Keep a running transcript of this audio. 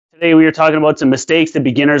Today we are talking about some mistakes that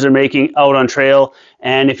beginners are making out on trail.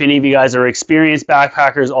 And if any of you guys are experienced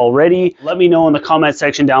backpackers already, let me know in the comment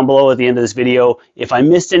section down below at the end of this video if I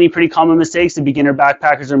missed any pretty common mistakes that beginner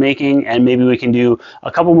backpackers are making, and maybe we can do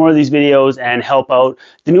a couple more of these videos and help out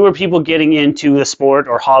the newer people getting into the sport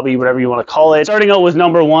or hobby, whatever you want to call it. Starting out with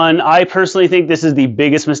number one, I personally think this is the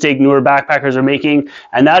biggest mistake newer backpackers are making,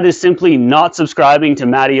 and that is simply not subscribing to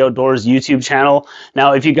Matty Outdoors YouTube channel.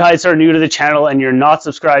 Now, if you guys are new to the channel and you're not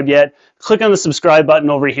subscribed yet, click on the subscribe button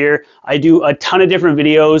over here. I do a ton of different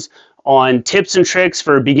videos on tips and tricks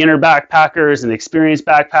for beginner backpackers and experienced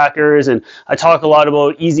backpackers, and I talk a lot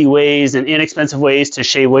about easy ways and inexpensive ways to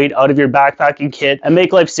shave weight out of your backpacking kit and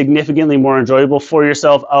make life significantly more enjoyable for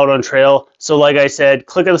yourself out on trail. So like I said,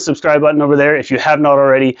 click on the subscribe button over there if you have not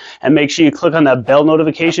already, and make sure you click on that bell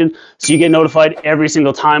notification so you get notified every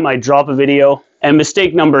single time I drop a video. And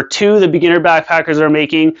mistake number two that beginner backpackers are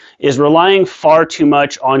making is relying far too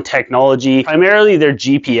much on technology, primarily their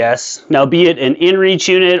GPS. Now, be it an inReach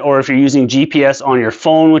unit or if you're using GPS on your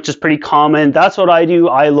phone, which is pretty common, that's what I do.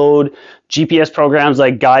 I load GPS programs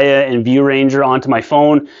like Gaia and View Ranger onto my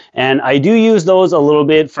phone, and I do use those a little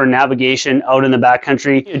bit for navigation out in the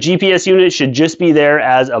backcountry. A GPS unit should just be there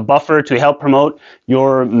as a buffer to help promote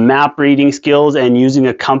your map reading skills and using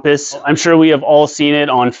a compass. I'm sure we have all seen it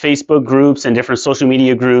on Facebook groups and different social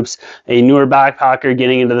media groups, a newer backpacker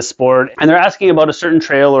getting into the sport, and they're asking about a certain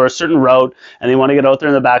trail or a certain route, and they want to get out there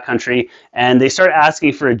in the backcountry, and they start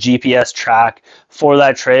asking for a GPS track for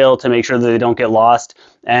that trail to make sure that they don't get lost.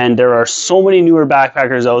 And there are so many newer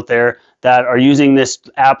backpackers out there that are using this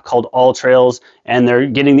app called All Trails, and they're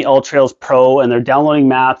getting the All Trails Pro, and they're downloading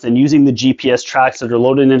maps and using the GPS tracks that are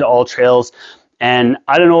loaded into All Trails. And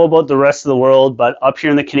I don't know about the rest of the world, but up here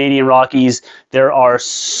in the Canadian Rockies, there are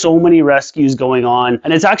so many rescues going on.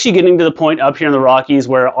 And it's actually getting to the point up here in the Rockies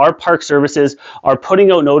where our park services are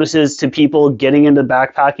putting out notices to people getting into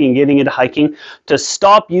backpacking and getting into hiking to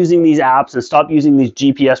stop using these apps and stop using these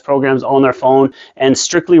GPS programs on their phone and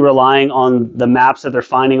strictly relying on the maps that they're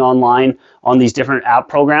finding online on these different app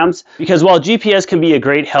programs. Because while GPS can be a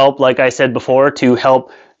great help, like I said before, to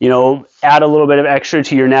help add a little bit of extra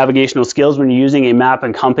to your navigational skills when you're using a map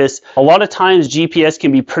and compass, a lot of times GPS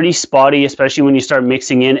can be pretty spotty, especially when you start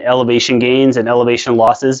mixing in elevation gains and elevation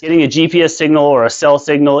losses. Getting a GPS signal or a cell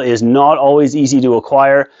signal is not always easy to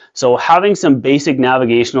acquire, so having some basic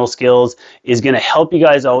navigational skills is going to help you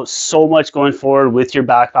guys out so much going forward with your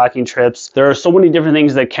backpacking trips. There are so many different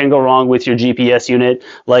things that can go wrong with your GPS unit,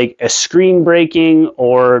 like a screen breaking,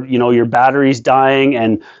 or your batteries dying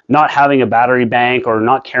and not having a battery bank, or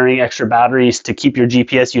not carrying extra batteries to keep your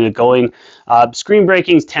GPS unit going. Screen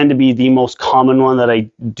breakings tend to be the most common one that I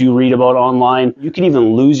do read about online. You can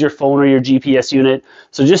even lose your phone or your GPS unit.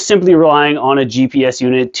 So just simply relying on a GPS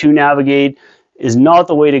unit to navigate is not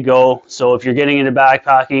the way to go. So if you're getting into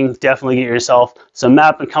backpacking, definitely get yourself some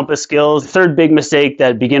map and compass skills. The third big mistake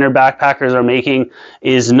that beginner backpackers are making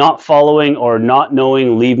is not following or not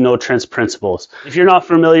knowing leave no trace principles. If you're not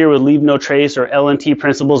familiar with leave no trace or LNT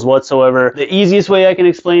principles whatsoever, the easiest way I can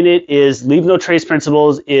explain it is leave no trace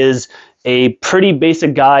principles is a pretty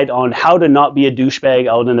basic guide on how to not be a douchebag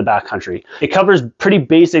out in the backcountry. It covers pretty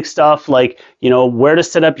basic stuff like, where to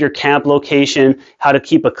set up your camp location, how to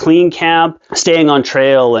keep a clean camp, staying on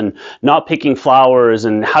trail and not picking flowers,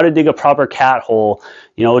 and how to dig a proper cat hole,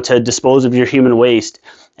 to dispose of your human waste.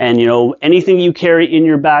 And, anything you carry in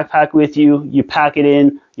your backpack with you, you pack it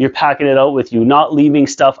in, you're packing it out with you, not leaving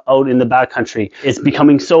stuff out in the backcountry. It's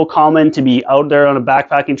becoming so common to be out there on a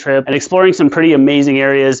backpacking trip and exploring some pretty amazing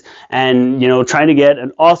areas and, trying to get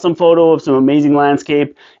an awesome photo of some amazing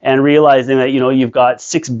landscape and realizing that, you've got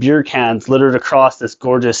 6 beer cans littered across this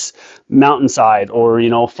gorgeous mountainside, or,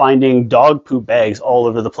 finding dog poop bags all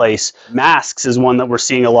over the place. Masks is one that we're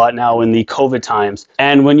seeing a lot now in the COVID times.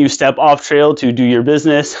 And when you step off trail to do your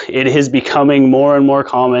business, it is becoming more and more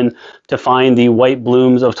common to find the white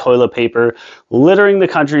blooms of toilet paper littering the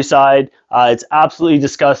countryside. It's absolutely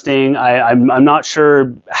disgusting. I'm not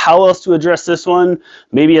sure how else to address this one.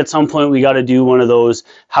 Maybe at some point we got to do one of those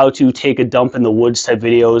how to take a dump in the woods type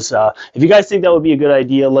videos. If you guys think that would be a good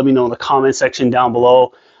idea, let me know in the comment section down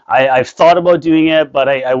below. I've thought about doing it, but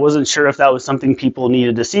I wasn't sure if that was something people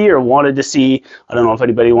needed to see or wanted to see. I don't know if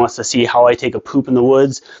anybody wants to see how I take a poop in the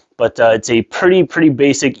woods, but it's a pretty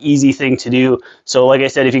basic, easy thing to do. So like I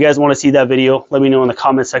said, if you guys want to see that video, let me know in the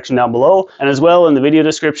comment section down below. And as well, in the video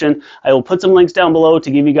description, I will put some links down below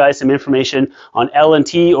to give you guys some information on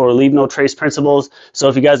LNT or leave no trace principles. So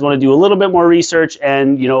if you guys want to do a little bit more research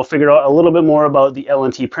and figure out a little bit more about the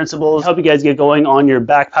LNT principles, help you guys get going on your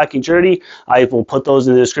backpacking journey, I will put those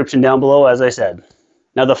in the description down below, as I said.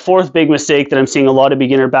 Now, the fourth big mistake that I'm seeing a lot of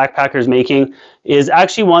beginner backpackers making is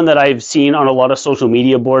actually one that I've seen on a lot of social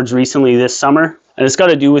media boards recently this summer. And it's got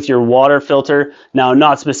to do with your water filter. Now,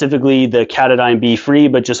 not specifically the Katadyn Be Free,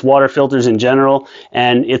 but just water filters in general.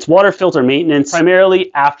 And it's water filter maintenance,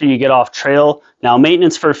 primarily after you get off trail. Now,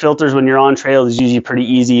 maintenance for filters when you're on trail is usually pretty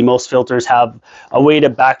easy. Most filters have a way to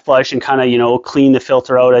back flush and kind of, you know, clean the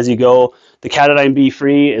filter out as you go. The Katadyn Be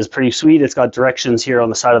Free is pretty sweet. It's got directions here on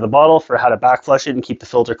the side of the bottle for how to back flush it and keep the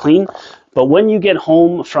filter clean. But when you get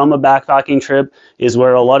home from a backpacking trip is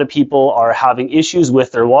where a lot of people are having issues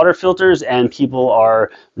with their water filters, and people are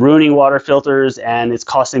ruining water filters, and it's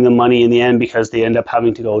costing them money in the end because they end up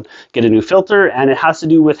having to go get a new filter. And it has to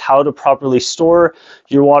do with how to properly store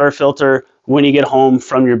your water filter when you get home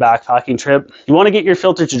from your backpacking trip. You want to get your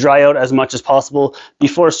filter to dry out as much as possible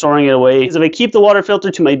before storing it away. Because if I keep the water filter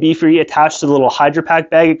to my Be Free attached to the little Hydro Pack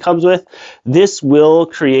bag it comes with, this will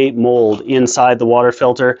create mold inside the water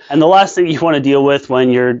filter. And the last thing you want to deal with when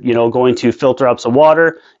you're, you know, going to filter up some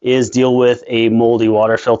water is deal with a moldy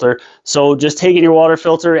water filter. So just taking your water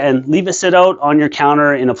filter and leave it sit out on your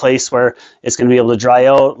counter in a place where it's going to be able to dry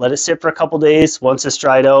out. Let it sit for a couple days. Once it's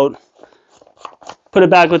dried out, put it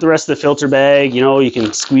back with the rest of the filter bag. You know, you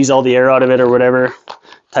can squeeze all the air out of it or whatever,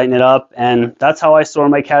 tighten it up. And that's how I store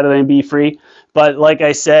my Katadyn Be Free. But like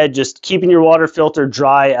I said, just keeping your water filter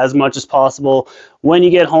dry as much as possible when you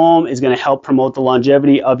get home is going to help promote the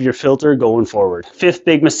longevity of your filter going forward. Fifth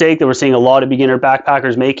big mistake that we're seeing a lot of beginner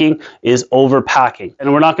backpackers making is overpacking.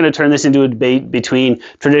 And we're not going to turn this into a debate between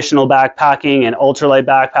traditional backpacking and ultralight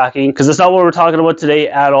backpacking, because that's not what we're talking about today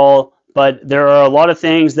at all. But there are a lot of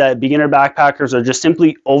things that beginner backpackers are just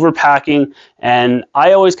simply overpacking, and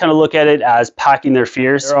I always kind of look at it as packing their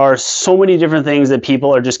fears. There are so many different things that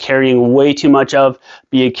people are just carrying way too much of,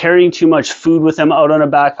 be it carrying too much food with them out on a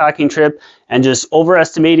backpacking trip and just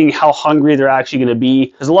overestimating how hungry they're actually going to be.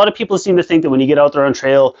 Because a lot of people seem to think that when you get out there on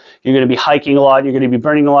trail, you're going to be hiking a lot, you're going to be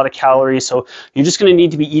burning a lot of calories, so you're just going to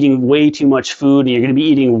need to be eating way too much food, and you're going to be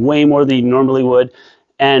eating way more than you normally would.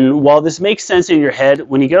 And while this makes sense in your head,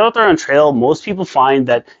 when you get out there on trail, most people find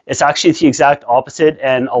that it's actually the exact opposite,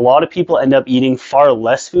 and a lot of people end up eating far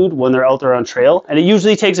less food when they're out there on trail. And it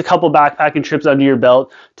usually takes a couple backpacking trips under your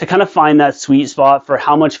belt to kind of find that sweet spot for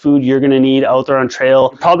how much food you're going to need out there on trail.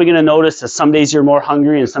 You're probably going to notice that some days you're more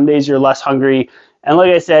hungry and some days you're less hungry. And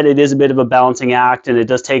like I said, it is a bit of a balancing act, and it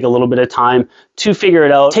does take a little bit of time to figure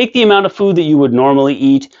it out. Take the amount of food that you would normally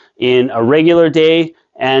eat in a regular day,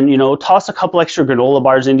 and, you know, toss a couple extra granola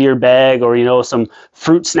bars into your bag, or, you know, some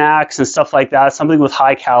fruit snacks and stuff like that, something with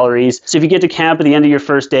high calories. So if you get to camp at the end of your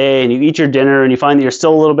first day and you eat your dinner and you find that you're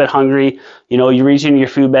still a little bit hungry, you know, you reach into your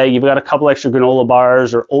food bag, you've got a couple extra granola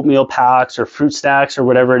bars or oatmeal packs or fruit snacks or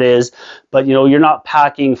whatever it is. But, you know, you're not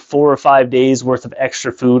packing 4 or 5 days worth of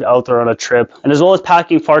extra food out there on a trip. And as well as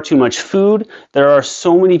packing far too much food, there are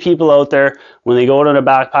so many people out there when they go out on a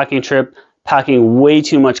backpacking trip packing way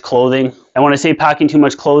too much clothing. And when I say packing too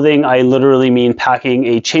much clothing, I literally mean packing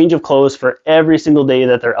a change of clothes for every single day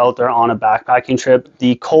that they're out there on a backpacking trip.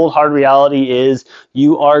 The cold hard reality is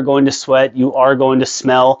you are going to sweat, you are going to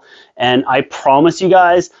smell, and I promise you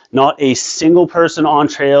guys, not a single person on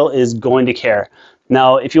trail is going to care.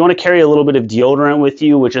 Now, if you want to carry a little bit of deodorant with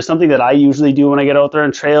you, which is something that I usually do when I get out there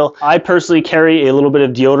on trail, I personally carry a little bit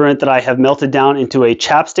of deodorant that I have melted down into a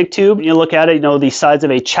chapstick tube. When you look at it, you know, the size of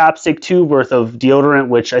a chapstick tube worth of deodorant,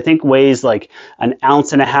 which I think weighs like 1.5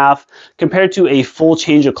 ounces, compared to a full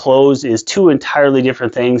change of clothes, is two entirely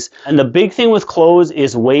different things. And the big thing with clothes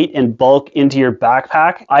is weight and bulk into your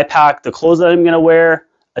backpack. I pack the clothes that I'm going to wear,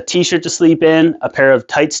 a t-shirt to sleep in, a pair of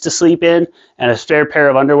tights to sleep in, and a spare pair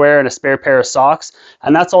of underwear and a spare pair of socks.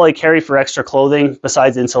 And that's all I carry for extra clothing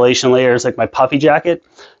besides insulation layers like my puffy jacket.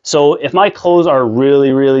 So if my clothes are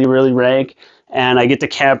really rank and I get to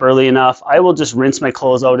camp early enough, I will just rinse my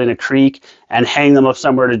clothes out in a creek and hang them up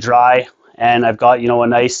somewhere to dry. And I've got, you know, a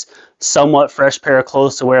nice somewhat fresh pair of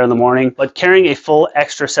clothes to wear in the morning. But carrying a full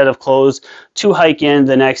extra set of clothes to hike in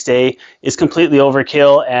the next day is completely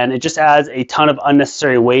overkill, and it just adds a ton of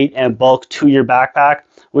unnecessary weight and bulk to your backpack,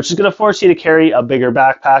 which is going to force you to carry a bigger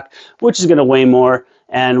backpack, which is going to weigh more.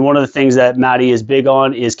 And one of the things that Matty is big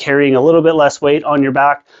on is carrying a little bit less weight on your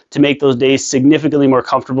back to make those days significantly more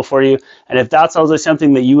comfortable for you. And if that sounds like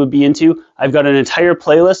something that you would be into, I've got an entire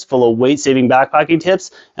playlist full of weight-saving backpacking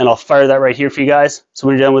tips, and I'll fire that right here for you guys. So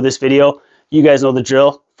when you're done with this video, you guys know the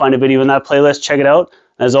drill. Find a video in that playlist, check it out.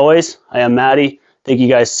 As always, I am Matty. Thank you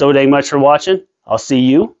guys so dang much for watching. I'll see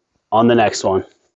you on the next one.